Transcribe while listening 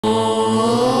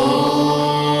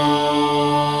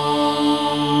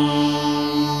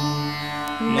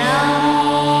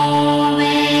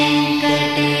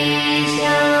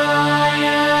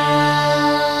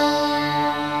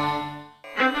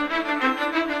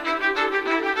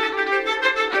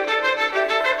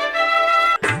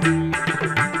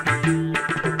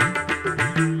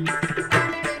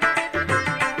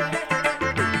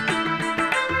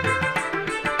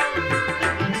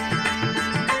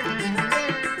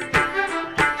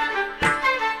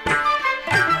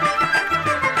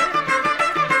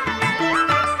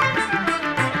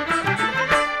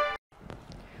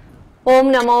ఓం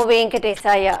నమో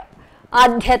వెంకటేశాయ.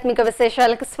 ఆధ్యాత్మిక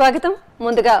విశేషాలకు స్వాగతం.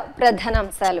 ముందుగా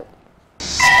ప్రధానాంశాలు.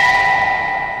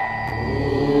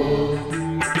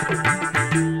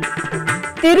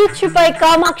 తిరుచిపై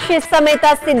కామాక్షి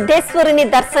సమేత సిద్ధేశ్వరుని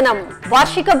దర్శనం.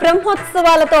 వార్షిక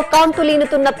బ్రహ్మోత్సవాలతో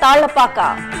కాంతులీనుతున్న తాళ్లపాక.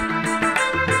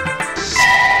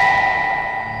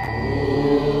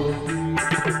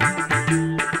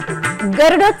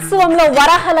 గరుడోత్సవంలో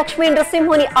వరాహలక్ష్మీ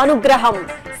నృసింహుని అనుగ్రహం.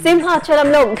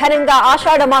 సింహాచలంలో ఘనంగా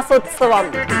ఆషాఢ మాసోత్సవం.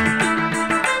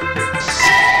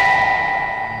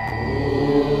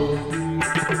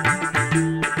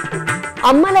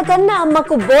 అమ్మల కన్న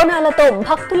అమ్మకు బోనాలతో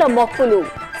భక్తుల మొక్కులు.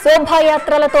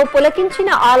 శోభాయాత్రలతో పులకించిన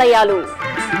ఆలయాలు.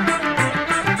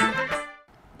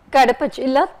 కడప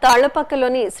జిల్లా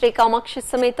తాళ్లపాకలోని శ్రీ కామాక్షి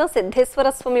సమేత సిద్ధేశ్వర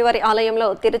స్వామి వారి ఆలయంలో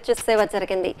తిరుచి సేవ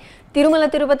జరిగింది. తిరుమల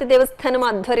తిరుపతి దేవస్థానం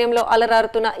ఆధ్వర్యంలో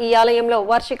అలరారుతున్న ఈ ఆలయంలో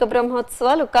వార్షిక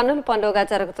బ్రహ్మోత్సవాలు కన్నుల పండుగగా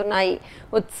జరుగుతున్నాయి.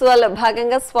 ఉత్సవాల్లో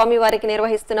భాగంగా స్వామివారికి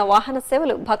నిర్వహిస్తున్న వాహన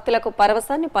సేవలు భక్తులకు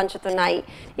పరవశాన్ని పంచుతున్నాయి.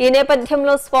 ఈ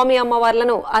నేపథ్యంలో స్వామి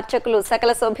అమ్మవార్లను అర్చకులు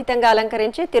సకల శోభితంగా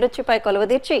అలంకరించి తిరుచిపై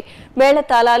కొలువుదీర్చి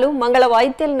మేళతాళాలు మంగళ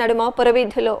వాయిద్యాల నడుమ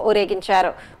పురవీధుల్లో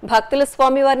ఊరేగించారు. భక్తులు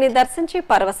స్వామివారిని దర్శించి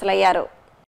పరవశులయ్యారు.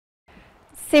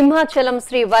 సింహాచలం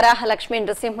శ్రీ వరాహలక్ష్మీ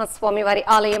నృసింహస్వామి వారి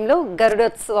ఆలయంలో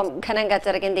గరుడోత్సవం ఘనంగా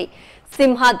జరిగింది.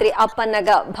 సింహాద్రి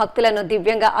అప్పన్నగా భక్తులను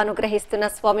దివ్యంగా అనుగ్రహిస్తున్న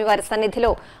స్వామివారి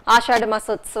సన్నిధిలో ఆషాఢ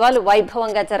మాసోత్సవాలు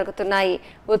వైభవంగా జరుగుతున్నాయి.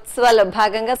 ఉత్సవాల్లో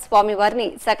భాగంగా స్వామివారిని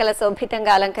సకల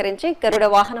శోభితంగా అలంకరించి గరుడ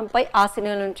వాహనంపై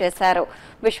ఆసీనులను చేశారు.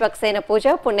 విశ్వక్సేన పూజ,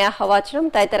 పుణ్యాహవాచనం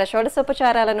తదితర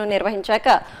షోడశోపచారాలను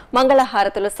నిర్వహించాక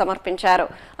మంగళహారతులు సమర్పించారు.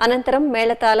 అనంతరం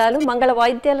మేళతాళాలు మంగళ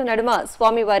వాయిద్యాల నడుమ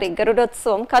స్వామివారి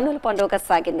గరుడోత్సవం కన్నుల పండుగ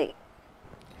సాగింది.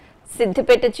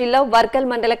 సిద్దిపేట జిల్లా వర్గల్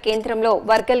మండల కేంద్రంలో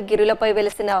వర్గల్ గిరులపై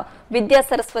వెలిసిన విద్యా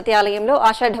సరస్వతి ఆలయంలో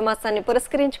ఆషాఢ మాసాన్ని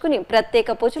పురస్కరించుకుని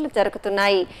ప్రత్యేక పూజలు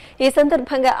జరుగుతున్నాయి. ఈ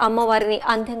సందర్భంగా అమ్మవారిని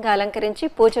అందంగా అలంకరించి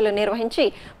పూజలు నిర్వహించి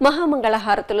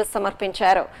మహామంగళహారతులు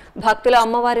సమర్పించారు. భక్తులు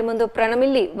అమ్మవారి ముందు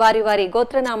ప్రణమిల్లి వారి వారి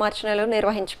గోత్రనామార్చనలు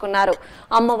నిర్వహించుకున్నారు.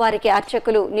 అమ్మవారికి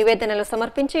అర్చకులు నివేదనలు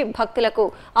సమర్పించి భక్తులకు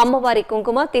అమ్మవారి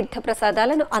కుంకుమ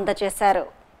తీర్థప్రసాదాలను అందజేశారు.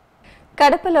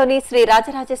 కడపలోని శ్రీ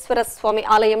రాజరాజేశ్వర స్వామి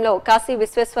ఆలయంలో కాశీ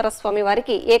విశ్వేశ్వర స్వామి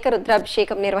వారికి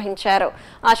ఏకరుద్రాభిషేకం నిర్వహించారు.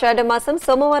 ఆషాఢ మాసం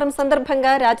సోమవారం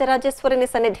సందర్భంగా రాజరాజేశ్వరుని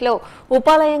సన్నిధిలో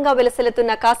ఉపాలయంగా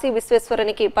వెలసిల్లుతున్న కాశీ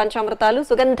విశ్వేశ్వరునికి పంచామృతాలు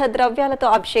సుగంధ ద్రవ్యాలతో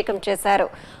అభిషేకం చేశారు.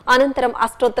 అనంతరం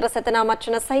అష్టోత్తర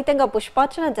శతనామార్చన సహితంగా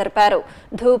పుష్పార్చన జరిపారు.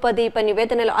 ధూపదీప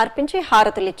నివేదనలు అర్పించి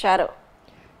హారతులిచ్చారు.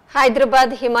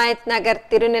 హైదరాబాద్ హిమాయత్ నగర్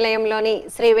తిరునిలయంలోని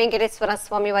శ్రీ వెంకటేశ్వర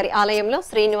స్వామి వారి ఆలయంలో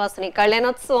శ్రీనివాసుని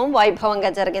కళ్యాణోత్సవం వైభవంగా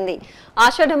జరిగింది.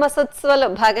 ఆషాఢ మాసోత్సవాల్లో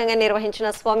భాగంగా నిర్వహించిన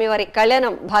స్వామివారి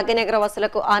కళ్యాణం భాగ్యనగర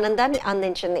వాసులకు ఆనందాన్ని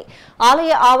అందించింది.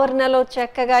 ఆలయ ఆవరణలో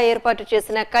చక్కగా ఏర్పాటు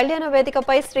చేసిన కళ్యాణ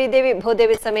వేదికపై శ్రీదేవి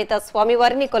భూదేవి సమేత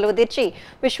స్వామివారిని కొలువుదీర్చి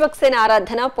విశ్వక్సేన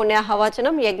ఆరాధన,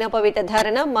 పుణ్యాహవాచనం, యజ్ఞోపవీత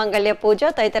ధారణ, మంగళ్య పూజ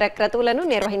తదితర క్రతువులను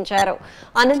నిర్వహించారు.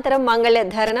 అనంతరం మంగళ్య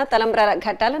ధారణ, తలంబ్రాల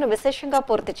ఘట్టాలను విశేషంగా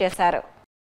పూర్తి చేశారు.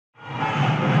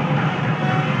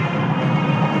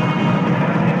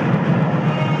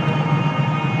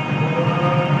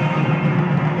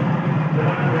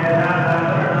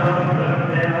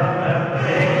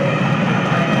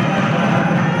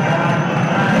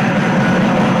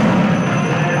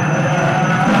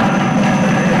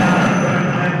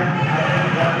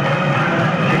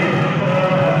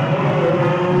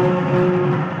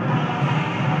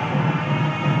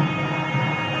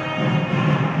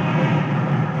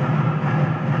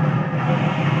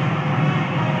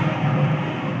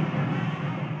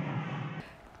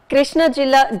 కృష్ణా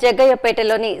జిల్లా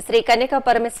జగ్గయ్యపేటలోని శ్రీ కన్యకా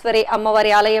పరమేశ్వరి అమ్మవారి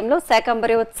ఆలయంలో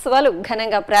శాకంబరి ఉత్సవాలు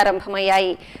ఘనంగా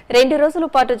ప్రారంభమయ్యాయి. 2 రోజుల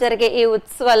పాటు జరిగే ఈ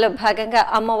ఉత్సవాల్లో భాగంగా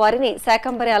అమ్మవారిని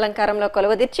శాకంబరి అలంకారంలో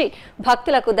కొలువుదీర్చి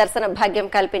భక్తులకు దర్శన భాగ్యం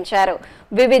కల్పించారు.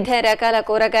 వివిధ రకాల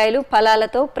కూరగాయలు,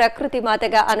 ఫలాలతో ప్రకృతి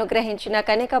మాతగా అనుగ్రహించిన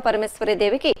కన్యకా పరమేశ్వరి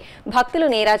దేవికి భక్తులు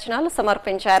నీరాజనాలు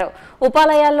సమర్పించారు.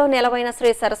 ఉపాలయాల్లో నెలవైన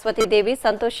శ్రీ సరస్వతీదేవి,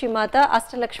 సంతోషిమాత,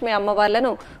 అష్టలక్ష్మి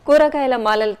అమ్మవార్లను కూరగాయల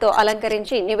మాలలతో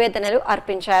అలంకరించి నివేదనలు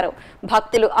అర్పించారు.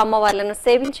 భక్తులు అమ్మవార్లను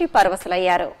సేవించి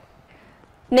పరవశులయ్యారు.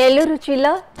 నెల్లూరు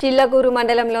జిల్లా చిల్లగూరు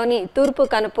మండలంలోని తూర్పు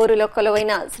కనుపూరులో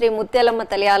కొలువైన శ్రీ ముత్యాలమ్మ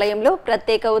తల్లి ఆలయంలో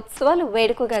ప్రత్యేక ఉత్సవాలు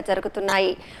వేడుకగా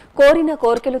జరుగుతున్నాయి. కోరిన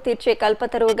కోరికలు తీర్చే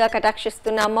కల్పతరువుగా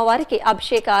కటాక్షిస్తున్న అమ్మవారికి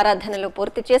అభిషేక ఆరాధనలు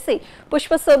పూర్తి చేసి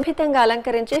పుష్పశోభితంగా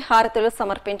అలంకరించి హారతులు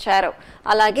సమర్పించారు.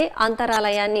 అలాగే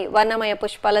అంతరాలయాన్ని వర్ణమయ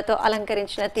పుష్పాలతో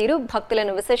అలంకరించిన తీరు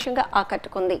భక్తులను విశేషంగా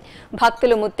ఆకట్టుకుంది.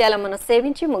 భక్తులు ముత్యాలమ్మను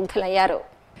సేవించి ముగ్ధులయ్యారు.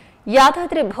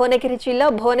 యాదాద్రి భువనగిరి జిల్లా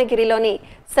భువనగిరిలోని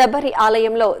శబరి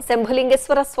ఆలయంలో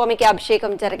శంభులింగేశ్వర స్వామికి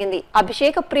అభిషేకం జరిగింది.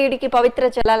 అభిషేక ప్రియుడికి పవిత్ర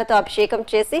జలాలతో అభిషేకం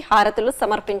చేసి హారతులు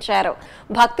సమర్పించారు.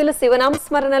 భక్తులు శివనామ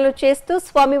స్మరణలు చేస్తూ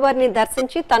స్వామివారిని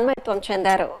దర్శించి తన్మయత్వం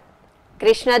చెందారు.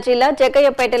 కృష్ణా జిల్లా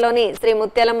జగ్గయ్యపేటలోని శ్రీ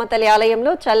ముత్యాలమ్మ తల్లి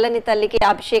ఆలయంలో చల్లని తల్లికి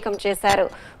అభిషేకం చేశారు.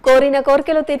 కోరిన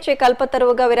కోరికలు తీర్చే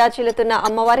కల్పతరువుగా విరాజిల్లుతున్న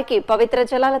అమ్మవారికి పవిత్ర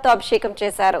జలాలతో అభిషేకం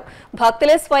చేశారు.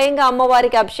 భక్తులే స్వయంగా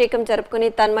అమ్మవారికి అభిషేకం జరుపుకుని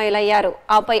తన్మయులయ్యారు.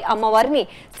 ఆపై అమ్మవారిని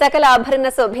సకల ఆభరణ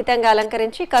శోభితంగా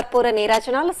అలంకరించి కర్పూర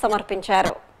నీరాజనాలు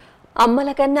సమర్పించారు. అమ్మల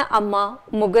కన్న అమ్మ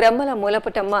ముగ్గురమ్మల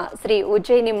మూలపుటమ్మ శ్రీ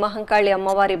ఉజ్జయిని మహంకాళి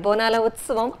అమ్మవారి బోనాల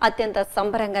ఉత్సవం అత్యంత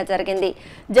సంబరంగా జరిగింది.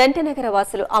 జంటనగర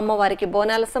వాసులు అమ్మవారికి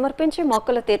బోనాలు సమర్పించి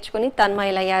మొక్కులు తీర్చుకుని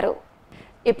తన్మయులయ్యారు.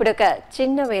 ఇప్పుడొక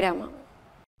చిన్న విరామం.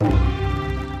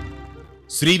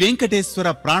 శ్రీ వెంకటేశ్వర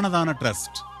ప్రాణదాన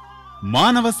ట్రస్ట్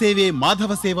మానవ సేవే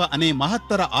మాధవ సేవ అనే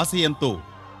మహత్తర ఆశయంతో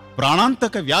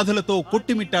ప్రాణాంతక వ్యాధులతో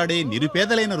కొట్టుమిట్టాడే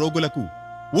నిరుపేదలైన రోగులకు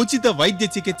ఉచిత వైద్య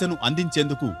చికిత్సను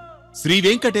అందించేందుకు శ్రీ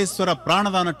వెంకటేశ్వర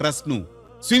ప్రాణదాన ట్రస్ట్ ను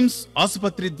స్విమ్స్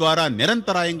ఆసుపత్రి ద్వారా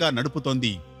నిరంతరాయంగా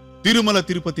నడుపుతోంది తిరుమల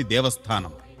తిరుపతి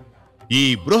దేవస్థానం. ఈ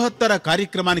బృహత్తర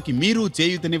కార్యక్రమానికి మీరు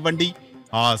చేయూతనివ్వండి.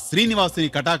 ఆ శ్రీనివాసుని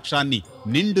కటాక్షాన్ని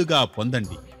నిండుగా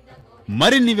పొందండి.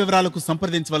 మరిన్ని వివరాలకు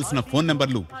సంప్రదించవలసిన ఫోన్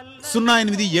నంబర్లు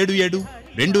 087722777777,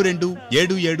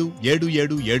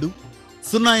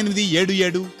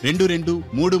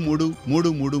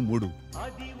 087722333333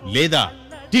 లేదా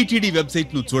టిటిడి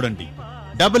వెబ్సైట్ ను చూడండి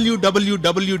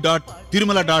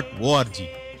www.tirumala.org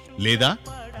లేదా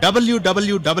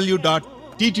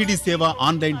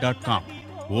www.ttdsevaonline.com.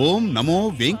 ఓం నమో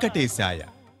వెంకటేశాయ.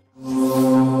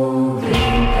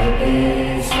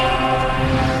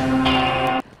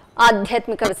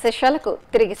 ఆధ్యాత్మిక విశేషాలకు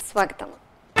తిరిగి స్వాగతం.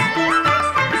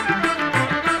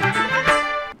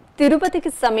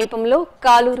 తిరుపతికి సమీపంలో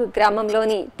కాలూరు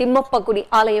గ్రామంలోని తిమ్మప్ప గుడి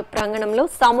ఆలయ ప్రాంగణంలో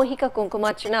సామూహిక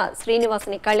కుంకుమార్చన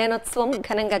శ్రీనివాసుని కళ్యాణోత్సవం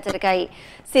ఘనంగా జరిగాయి.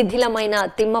 శిథిలమైన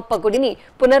తిమ్మప్ప గుడిని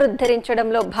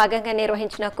పునరుద్ధరించడంలో భాగంగా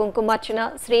నిర్వహించిన కుంకుమార్చన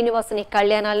శ్రీనివాసుని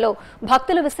కళ్యాణాల్లో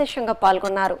భక్తులు విశేషంగా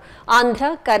పాల్గొన్నారు. ఆంధ్ర,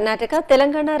 కర్ణాటక,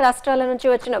 తెలంగాణ రాష్ట్రాల నుంచి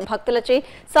వచ్చిన భక్తులచే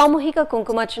సామూహిక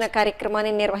కుంకుమార్చన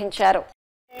కార్యక్రమాన్ని నిర్వహించారు.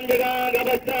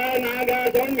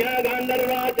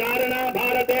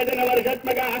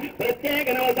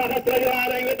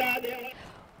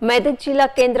 మెదక్ జిల్లా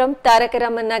కేంద్రం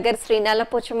తారకరామన్ నగర్ శ్రీ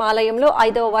నల్లపోచమ్మ ఆలయంలో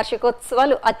 5వ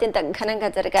వార్షికోత్సవాలు అత్యంత ఘనంగా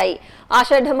జరిగాయి.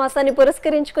 ఆషాఢ మాసాన్ని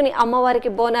పురస్కరించుకుని అమ్మవారికి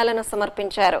బోనాలను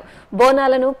సమర్పించారు.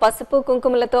 బోనాలను పసుపు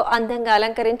కుంకుమలతో అందంగా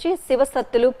అలంకరించి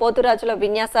శివసత్తులు, పోతురాజుల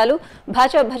విన్యాసాలు,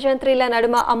 భాజా భజంత్రీల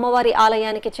నడుమ అమ్మవారి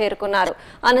ఆలయానికి చేరుకున్నారు.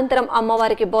 అనంతరం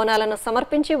అమ్మవారికి బోనాలను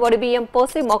సమర్పించి ఒడిబియ్యం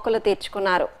పోసి మొక్కులు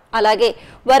తీర్చుకున్నారు. అలాగే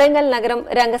వరంగల్ నగరం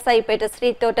రంగసాయిపేట శ్రీ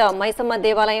తోట మైసమ్మ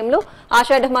దేవాలయంలో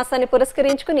ఆషాఢ మాసాన్ని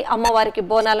పురస్కరించుకుని అమ్మవారికి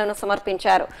బోనాలను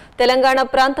సమర్పించారు. తెలంగాణ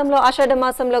ప్రాంతంలో ఆషాఢ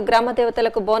మాసంలో గ్రామ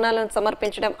దేవతలకు బోనాలను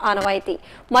సమర్పించడం ఆనవాయితీ.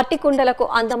 మట్టి కుండలకు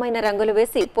అందమైన రంగులు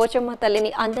వేసి పోచమ్మ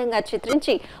తల్లిని అందంగా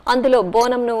చిత్రించి అందులో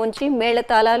బోనంను ఉంచి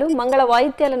మేళతాళాలు, మంగళ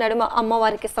వాయిద్యాల నడుమ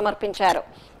అమ్మవారికి సమర్పించారు.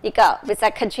 ఇక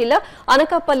విశాఖ జిల్లా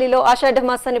అనకాపల్లిలో ఆషాఢ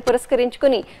మాసాన్ని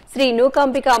పురస్కరించుకుని శ్రీ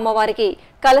నూకాంబిక అమ్మవారికి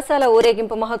కలశాల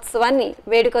ఊరేగింపు మహోత్సవాన్ని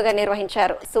వేడుకగా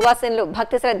నిర్వహించారు. సువాసనలు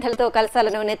భక్తి శ్రద్ధలతో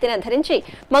కలశాలను నెత్తిన ధరించి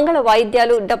మంగళ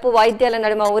వాయిద్యాలు, డప్పు వాయిద్యాల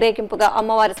నడుమ ఊరేగింపుగా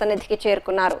అమ్మవారి సన్నిధికి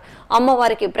చేరుకున్నారు.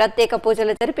 అమ్మవారికి ప్రత్యేక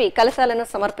పూజలు జరిపి కలశాలను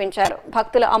సమర్పించారు.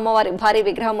 భక్తులు అమ్మవారి భారీ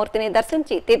విగ్రహమూర్తిని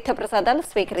దర్శించి తీర్థప్రసాదాలు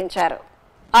స్వీకరించారు.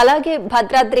 అలాగే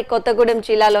భద్రాద్రి కొత్తగూడెం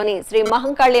జిల్లాలోని శ్రీ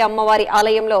మహంకాళి అమ్మవారి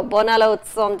ఆలయంలో బోనాల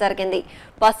ఉత్సవం జరిగింది.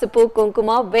 పసుపు, కుంకుమ,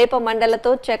 వేప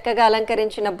మండలతో చక్కగా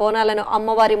అలంకరించిన బోనాలను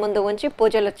అమ్మవారి ముందు ఉంచి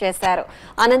పూజలు చేశారు.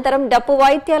 అనంతరం డప్పు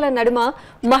వాయిద్యాల నడుమ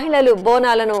మహిళలు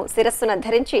బోనాలను శిరస్సున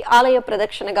ధరించి ఆలయ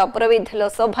ప్రదక్షిణగా పురవీధుల్లో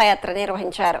శోభాయాత్ర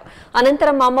నిర్వహించారు.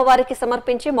 అనంతరం అమ్మవారికి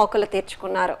సమర్పించి మొక్కులు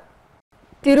తీర్చుకున్నారు.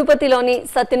 తిరుపతిలోని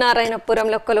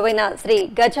సత్యనారాయణపురంలో కొలువైన శ్రీ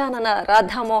గజానన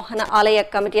రాధామోహన ఆలయ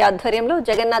కమిటీ ఆధ్వర్యంలో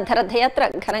జగన్నాథ రథయాత్ర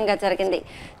ఘనంగా జరిగింది.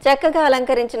 చక్కగా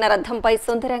అలంకరించిన రథంపై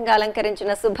సుందరంగా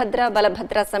అలంకరించిన సుభద్ర,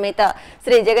 బలభద్ర సమేత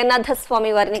శ్రీ జగన్నాథ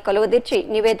స్వామి వారిని కొలువుదీర్చి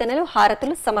నివేదనలు,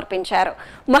 హారతులు సమర్పించారు.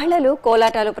 మహిళలు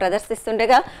కోలాటాలు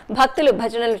ప్రదర్శిస్తుండగా, భక్తులు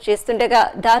భజనలు చేస్తుండగా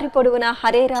దారి పొడవునా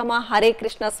హరే రామ, హరే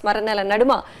కృష్ణ స్మరణల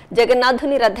నడుమ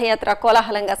జగన్నాథుని రథయాత్ర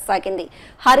కోలాహలంగా సాగింది.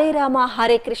 హరే రామ,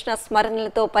 హరే కృష్ణ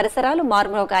స్మరణలతో పరిసరాలు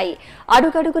మ్రోగాయి.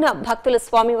 అడుగడుగున భక్తులు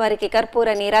స్వామివారికి కర్పూర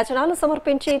నీరాజనాలు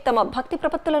సమర్పించి తమ భక్తి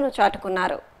ప్రపత్తులను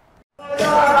చాటుకున్నారు.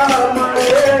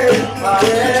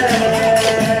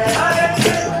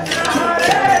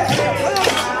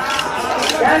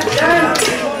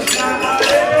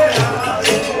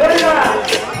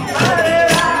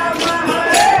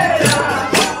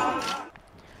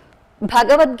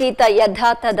 భగవద్గీత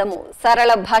యథాతథము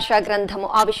సరళ భాషా గ్రంథము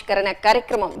ఆవిష్కరణ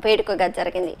కార్యక్రమం వేడుకగా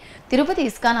జరిగింది. తిరుపతి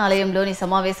ఇస్కాన్ ఆలయంలోని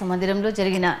సమావేశ మందిరంలో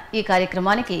జరిగిన ఈ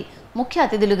కార్యక్రమానికి ముఖ్య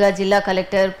అతిథులుగా జిల్లా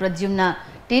collector Pradyumna,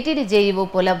 TTD JEO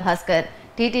Pola Bhaskar,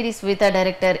 TTD స్వీత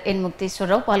director N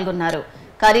Mukteswararao పాల్గొన్నారు.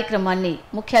 కార్యక్రమాన్ని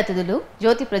ముఖ్య అతిథులు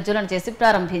జ్యోతి ప్రజ్వలన చేసి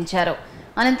ప్రారంభించారు.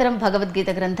 అనంతరం భగవద్గీత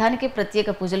గ్రంథానికి ప్రత్యేక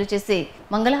పూజలు చేసి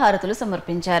మంగళహారతులు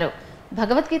సమర్పించారు.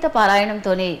 భగవద్గీత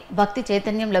పారాయణంతోనే భక్తి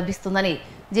చైతన్యం లభిస్తుందని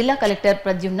జిల్లా కలెక్టర్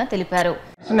ప్రద్యుమ్న తెలిపారు.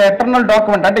 ఎటర్నల్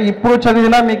డాక్యుమెంట్ అంటే ఇప్పుడు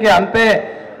చదివినా మీకు అంతే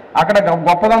అక్కడ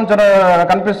గొప్పదనం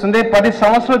కనిపిస్తుంది. 10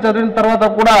 సంవత్సరాలు చదివిన తర్వాత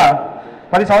కూడా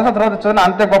 10 సంవత్సరాల తర్వాత చదివిన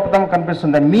అంతే గొప్పతనం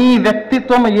కనిపిస్తుంది. మీ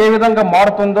వ్యక్తిత్వం ఏ విధంగా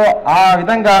మారుతుందో ఆ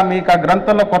విధంగా మీకు ఆ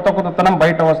గ్రంథంలో కొత్త కొత్తతనం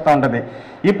బయట వస్తూ ఉంటుంది.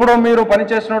 ఇప్పుడు మీరు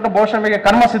పనిచేసినట్టు బహుశా మీకు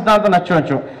కర్మ సిద్ధాంతం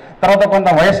నచ్చవచ్చు, తర్వాత కొంత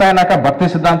వయసు అయినాక భక్తి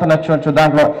సిద్ధాంతం నచ్చవచ్చు.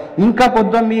 దాంట్లో ఇంకా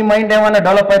కొద్దిగా మీ మైండ్ ఏమైనా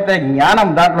డెవలప్ అయితే జ్ఞానం,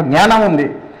 దాంట్లో జ్ఞానం ఉంది.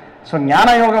 సో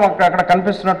జ్ఞానయోగం అక్కడ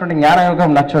కనిపిస్తున్నటువంటి జ్ఞానయోగం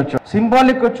నచ్చవచ్చు.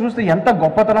 సింబాలిక్ చూస్తే ఎంత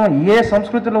గొప్పతనం ఏ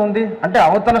సంస్కృతిలో ఉంది అంటే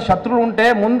అవతల శత్రువులు ఉంటే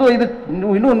ముందు ఇది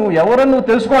నువ్వు ఎవరో నువ్వు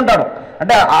తెలుసుకుంటాడు.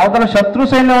 అంటే అవతల శత్రు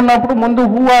సైన్యం ఉన్నప్పుడు ముందు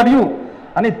హూ ఆర్ యూ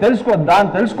అని తెలుసుకో.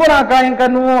 దాన్ని తెలుసుకోనాక ఇంకా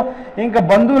నువ్వు ఇంకా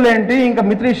బంధువులేంటి,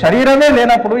 ఇంకా శరీరమే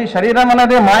లేనప్పుడు, ఈ శరీరం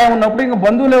అనేది మాయ ఉన్నప్పుడు ఇంకా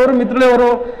బంధువులు ఎవరు, మిత్రులు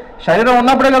ఎవరు? శరీరం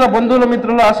ఉన్నప్పుడే కదా బంధువులు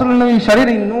మిత్రులు. అసలు నువ్వు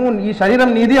ఈ శరీరం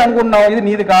నీది అనుకున్నావు, ఇది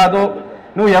నీది కాదు,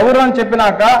 నువ్వు ఎవరు అని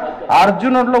చెప్పినాక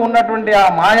అర్జునుడిలో ఉన్నటువంటి ఆ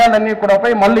మాయాలన్నీ కూడా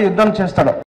పోయి మళ్ళీ యుద్ధం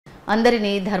చేస్తాడు.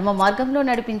 అందరినీ ధర్మ మార్గంలో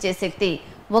నడిపించే శక్తి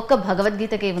ఒక్క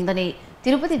భగవద్గీతకే ఉందని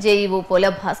తిరుపతి జేఈఓ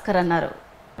పోల భాస్కర్ అన్నారు.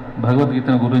 భగవద్గీత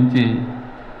గురించి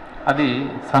అది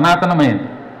సనాతనమైనది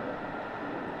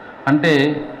అంటే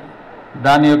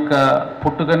దాని యొక్క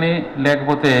పుట్టుకని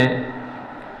లేకపోతే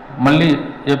మళ్ళీ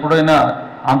ఎప్పుడైనా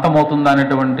అంతమవుతుందా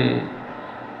అనేటువంటి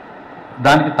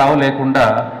దానికి తావు లేకుండా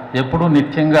ఎప్పుడూ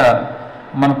నిత్యంగా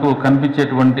మనకు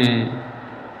కనిపించేటువంటి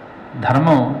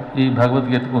ధర్మం ఈ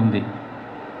భగవద్గీతకు ఉంది.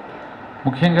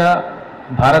 ముఖ్యంగా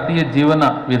భారతీయ జీవన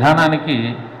విధానానికి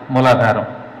మూలాధారం.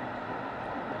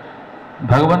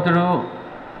 భగవంతుడు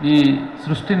ఈ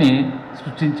సృష్టిని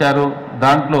సృష్టించారు.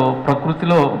 దాంట్లో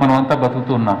ప్రకృతిలో మనమంతా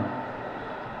బతుకుతున్నాం.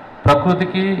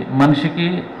 ప్రకృతికి, మనిషికి,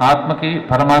 ఆత్మకి,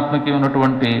 పరమాత్మకి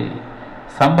ఉన్నటువంటి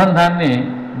సంబంధాన్ని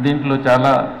దీంట్లో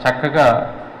చాలా చక్కగా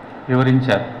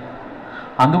వివరించారు.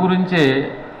 అందుగురించే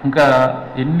ఇంకా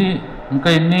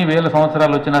ఎన్ని వేల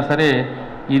సంవత్సరాలు వచ్చినా సరే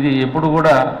ఇది ఎప్పుడు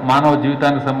కూడా మానవ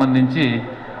జీవితానికి సంబంధించి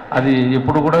అది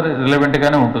ఎప్పుడు కూడా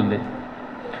రిలవెంట్గానే ఉంటుంది.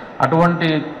 అటువంటి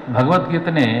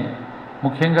భగవద్గీతని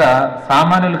ముఖ్యంగా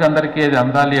సామాన్యులకి అందరికీ అది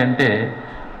అందాలి అంటే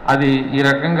అది ఈ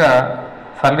రకంగా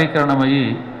సరళీకరణమయ్యి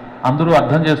అందరూ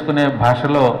అర్థం చేసుకునే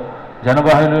భాషలో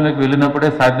జనబాహుల్యంలోకి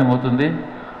వెళ్ళినప్పుడే సాధ్యమవుతుంది.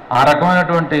 ఆ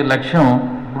రకమైనటువంటి లక్ష్యం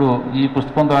ఇప్పుడు ఈ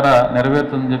పుస్తకం ద్వారా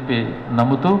నెరవేరుతుందని చెప్పి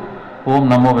నమ్ముతూ ఓం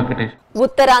నమో వెంకటేశ్.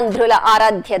 ఉత్తరాంధ్రుల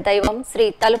ఆరాధ్య దైవం శ్రీ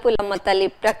తలుపులమ్మ తల్లి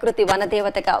ప్రకృతి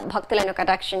వనదేవతగా భక్తులను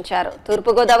కటాక్షించారు.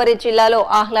 తూర్పుగోదావరి జిల్లాలో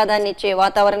ఆహ్లాదాన్నిచ్చే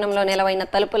వాతావరణంలో నెలవైన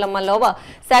తలుపులమ్మ లోవ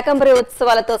శాకంబరి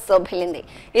ఉత్సవాలతో శోభిల్లింది.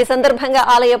 ఈ సందర్భంగా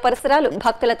ఆలయ పరిసరాలు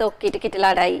భక్తులతో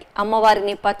కిటకిటలాడాయి.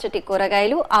 అమ్మవారిని పచ్చటి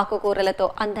కూరగాయలు, ఆకుకూరలతో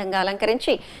అందంగా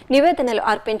అలంకరించి నివేదనలు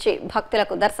అర్పించి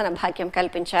భక్తులకు దర్శన భాగ్యం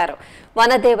కల్పించారు.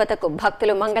 వనదేవతకు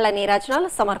భక్తులు మంగళ నీరాజనాలు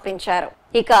సమర్పించారు.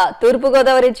 ఇక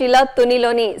తూర్పుగోదావరి జిల్లా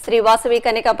తునిలోని శ్రీ వాసవి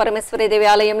కన్యకా పరమేశ్వరీదేవి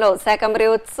ఆలయంలో శాకంబరి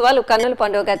ఉత్సవాలు కన్నుల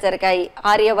పండుగగా జరిగాయి.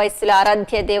 ఆర్య వైశ్యుల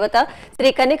ఆరాధ్య దేవత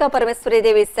శ్రీ కన్యకా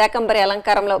పరమేశ్వరీదేవి శాకంబరి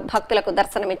అలంకారంలో భక్తులకు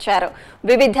దర్శనమిచ్చారు.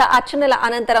 వివిధ అర్చనల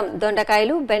అనంతరం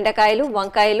దొండకాయలు, బెండకాయలు,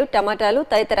 వంకాయలు, టమాటాలు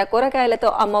తదితర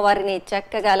కూరగాయలతో అమ్మవారిని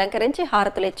చక్కగా అలంకరించి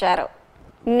హారతులిచ్చారు.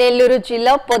 నెల్లూరు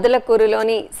జిల్లా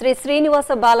పొదలకూరులోని శ్రీ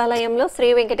శ్రీనివాస బాలాలయంలో శ్రీ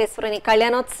వెంకటేశ్వరుని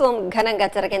కళ్యాణోత్సవం ఘనంగా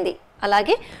జరిగింది.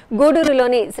 అలాగే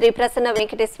గూడూరులోని శ్రీ ప్రసన్న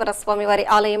వెంకటేశ్వర స్వామివారి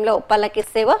ఆలయంలో పల్లకి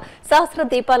సేవ, సహస్ర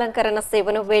దీపాలంకరణ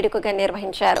సేవను వేడుకగా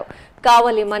నిర్వహించారు.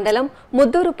 కావలి మండలం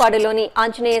ముద్దూరుపాడులోని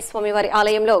ఆంజనేయ స్వామివారి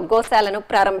ఆలయంలో గోశాలను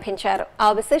ప్రారంభించారు. ఆ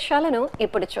విశేషాలను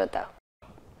ఇప్పుడు చూద్దాం.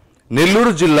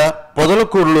 నెల్లూరు జిల్లా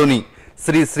పొదలకూరులోని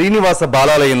శ్రీ శ్రీనివాస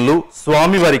బాలాలయంలో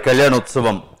స్వామివారి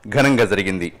కళ్యాణోత్సవం ఘనంగా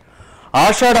జరిగింది.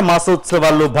 ఆషాఢ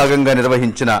మాసోత్సవాల్లో భాగంగా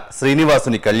నిర్వహించిన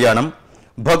శ్రీనివాసుని కళ్యాణం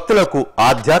భక్తులకు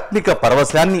ఆధ్యాత్మిక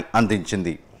పరవశాన్ని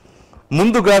అందించింది.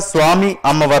 ముందుగా స్వామి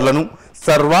అమ్మవార్లను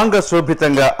సర్వాంగ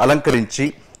శోభితంగా అలంకరించి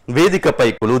వేదికపై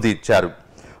కొలువుదీర్చారు.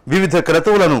 వివిధ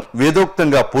క్రతువులను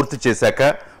వేదోక్తంగా పూర్తి చేశాక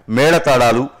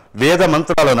మేళతాళాలు, వేద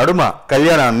మంత్రాల నడుమ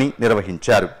కళ్యాణాన్ని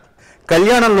నిర్వహించారు.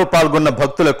 కళ్యాణంలో పాల్గొన్న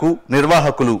భక్తులకు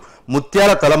నిర్వాహకులు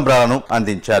ముత్యాల తలంబ్రాలను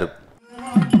అందించారు.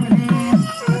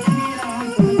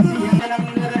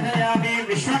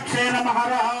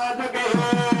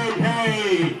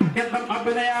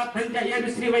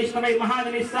 శ్రీ వైష్ణవై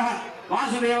మహాజనై సహ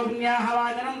వాసుదేవ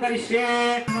పుణ్యాహవాచనం కరిష్యే.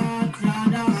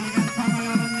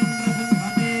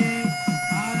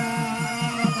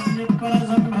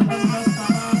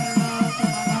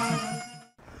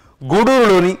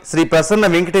 గూడూరులోని శ్రీ ప్రసన్న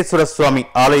వెంకటేశ్వర స్వామి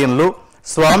ఆలయంలో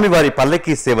స్వామివారి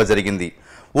పల్లకీ సేవ జరిగింది.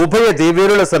 ఉభయ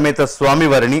దేవేరుల సమేత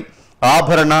స్వామివారిని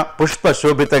ఆభరణ పుష్ప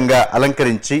శోభితంగా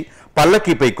అలంకరించి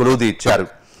పల్లకీపై కొలువుదీర్చారు.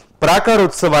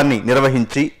 ప్రాకారోత్సవాన్ని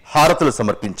నిర్వహించి హారతులు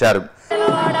సమర్పించారు.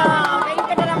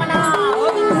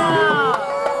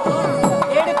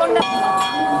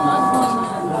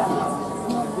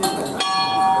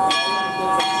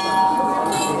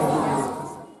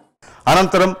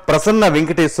 అనంతరం ప్రసన్న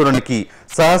వెంకటేశ్వరునికి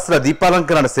సహస్ర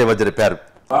దీపాలంకరణ సేవ జరిపారు.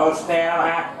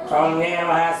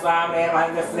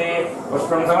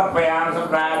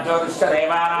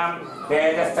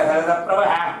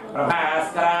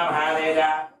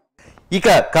 ఇక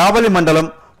కావలి మండలం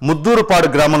ముద్దూరుపాడు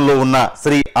గ్రామంలో ఉన్న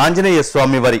శ్రీ ఆంజనేయ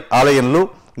స్వామి వారి ఆలయంలో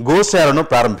గోశాలను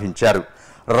ప్రారంభించారు.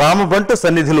 రామబంటు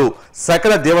సన్నిధిలో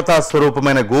సకల దేవతా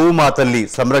స్వరూపమైన గోవుమాతల్లి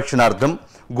సంరక్షణార్థం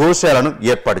గోశాలను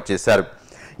ఏర్పాటు చేశారు.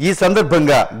 ఈ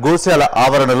సందర్భంగా గోశాల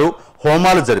ఆవరణలో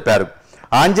హోమాలు జరిపారు.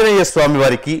 ఆంజనేయ స్వామి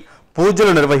వారికి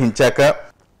పూజలు నిర్వహించాక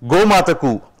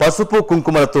గోమాతకు పసుపు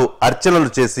కుంకుమలతో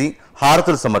అర్చనలు చేసి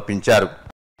హారతులు సమర్పించారు.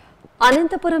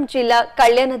 అనంతపురం జిల్లా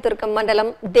కళ్యాణదుర్గం మండలం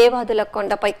దేవాదుల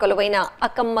కొండపై కొలువైన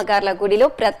అక్కమ్మగార్ల గుడిలో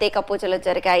ప్రత్యేక పూజలు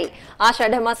జరిగాయి.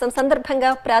 ఆషాఢమాసం సందర్భంగా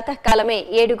ప్రాతకాలమే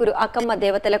 7 అక్కమ్మ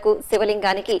దేవతలకు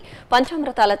శివలింగానికి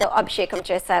పంచామృతాలతో అభిషేకం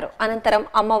చేశారు. అనంతరం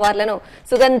అమ్మవార్లను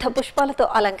సుగంధ పుష్పాలతో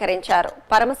అలంకరించారు.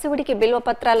 పరమశివుడికి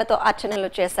బిల్వపత్రాలతో అర్చనలు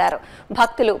చేశారు.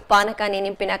 భక్తులు పానకాన్ని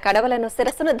నింపిన కడవలను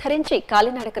శిరస్సును ధరించి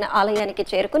కాలినడకన ఆలయానికి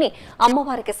చేరుకుని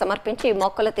అమ్మవారికి సమర్పించి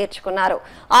మొక్కలు తీర్చుకున్నారు.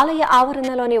 ఆలయ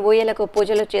ఆవరణలోని ఊయలకు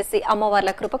పూజలు చేసి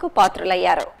అమ్మవార్ల కృపకు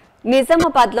పాత్రులయ్యారు.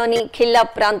 నిజామాబాద్ లోని ఖిల్లా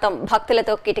ప్రాంతం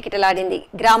భక్తులతో కిటకిటలాడింది.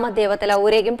 గ్రామ దేవతల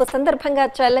ఊరేగింపు సందర్భంగా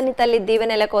చల్లని తల్లి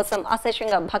దీవెనల కోసం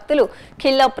అశేషంగా భక్తులు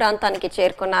ఖిల్లా ప్రాంతానికి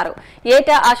చేరుకున్నారు.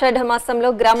 ఏటా ఆషాఢ మాసంలో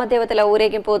గ్రామ దేవతల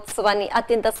ఊరేగింపు ఉత్సవాన్ని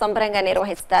అత్యంత సంబరంగా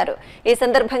నిర్వహిస్తారు. ఈ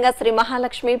సందర్భంగా శ్రీ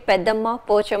మహాలక్ష్మి, పెద్దమ్మ,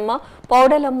 పోచమ్మ,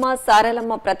 పౌడలమ్మ,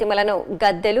 సారలమ్మ ప్రతిమలను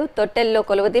గద్దెలు, తొట్టెల్లో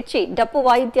కొలువుదీర్చి డప్పు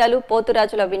వాయిద్యాలు,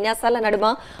 పోతురాజుల విన్యాసాల నడుమ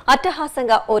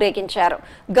అట్టహాసంగా ఊరేగించారు.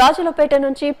 గాజులపేట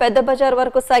నుంచి పెద్ద బజార్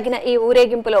వరకు సాగిన ఈ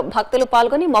ఊరేగింపులో భక్తులు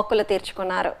పాల్గొని మొక్కులు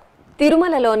తీర్చుకున్నారు.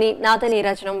 తిరుమలలోని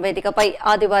నాదనీరాజనం వేదికపై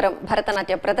ఆదివారం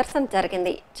భరతనాట్య ప్రదర్శన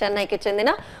జరిగింది. చెన్నైకి చెందిన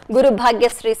గురు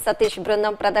భాగ్యశ్రీ సతీష్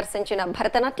బృందం ప్రదర్శించిన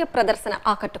భరతనాట్య ప్రదర్శన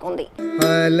ఆకట్టుకుంది.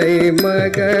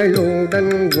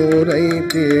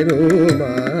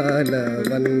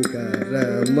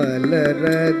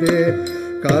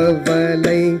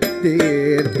 கவலை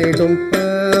தீர்த்திடும்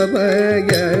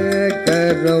பவயக்கரம்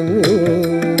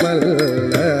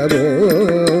மல்லவோ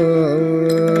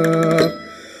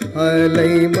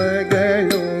அலை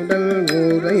மகளுடன்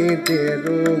உரை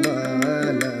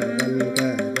திருமாலவன்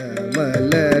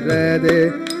கரமலரது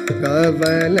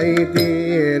கவலை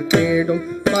தீர்த்திடும்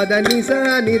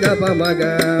பதனிசனிதபமக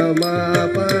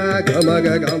மாபகமக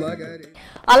கமகரி.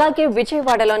 అలాగే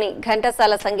విజయవాడలోని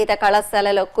ఘంటసాల సంగీత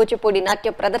కళాశాలలో కూచిపూడి నాట్య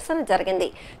ప్రదర్శన జరిగింది.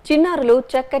 చిన్నారులు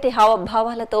చక్కటి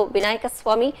హావభావాలతో వినాయక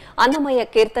స్వామి, అన్నమయ్య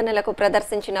కీర్తనలకు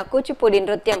ప్రదర్శించిన కూచిపూడి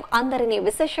నృత్యం అందరినీ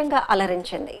విశేషంగా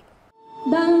అలరించింది.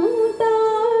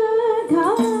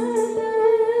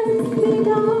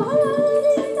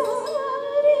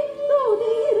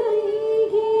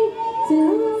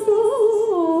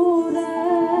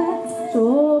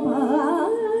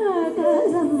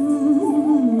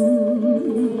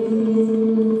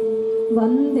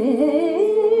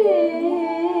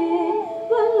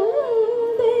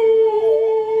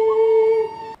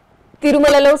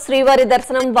 తిరుమలలో శ్రీవారి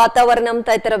దర్శనం, వాతావరణం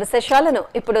తదితర విశేషాలను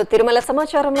ఇప్పుడు తిరుమల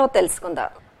సమాచారంలో తెలుసుకుందాం.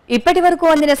 ఇప్పటి వరకు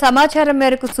అందిన సమాచారం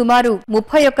మేరకు సుమారు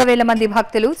 31,000 మంది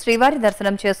భక్తులు శ్రీవారి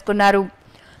దర్శనం చేసుకున్నారు.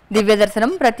 దివ్య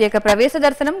దర్శనం, ప్రత్యేక ప్రవేశ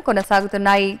దర్శనం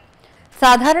కొనసాగుతున్నాయి.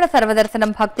 సాధారణ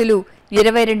సర్వదర్శనం భక్తులు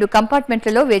 22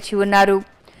 కంపార్ట్మెంట్లలో వేచి ఉన్నారు.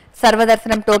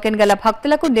 సర్వదర్శనం టోకెన్ గల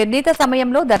భక్తులకు నిర్ణీత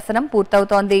సమయంలో దర్శనం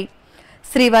పూర్తవుతోంది.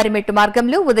 శ్రీవారి మెట్టు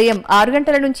మార్గంలో ఉదయం 6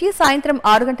 గంటల నుంచి సాయంత్రం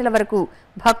 6 గంటల వరకు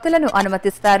భక్తులను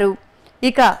అనుమతిస్తారు.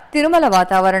 ఇక తిరుమల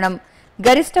వాతావరణం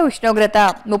గరిష్ట ఉష్ణోగ్రత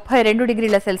 32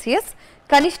 డిగ్రీల సెల్సియస్,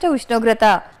 కనిష్ట ఉష్ణోగ్రత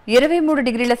 23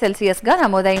 డిగ్రీల సెల్సియస్ గా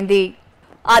నమోదైంది.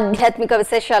 ఆధ్యాత్మిక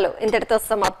విశేషాలు ఇంతటితో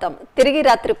సమాప్తం. తిరిగి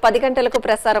రాత్రి 10 గంటలకు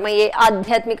ప్రసారమయ్యే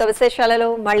ఆధ్యాత్మిక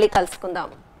విశేషాలలో మళ్ళీ కలుసుకుందాం.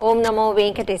 ఓం నమో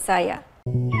వెంకటేశాయ.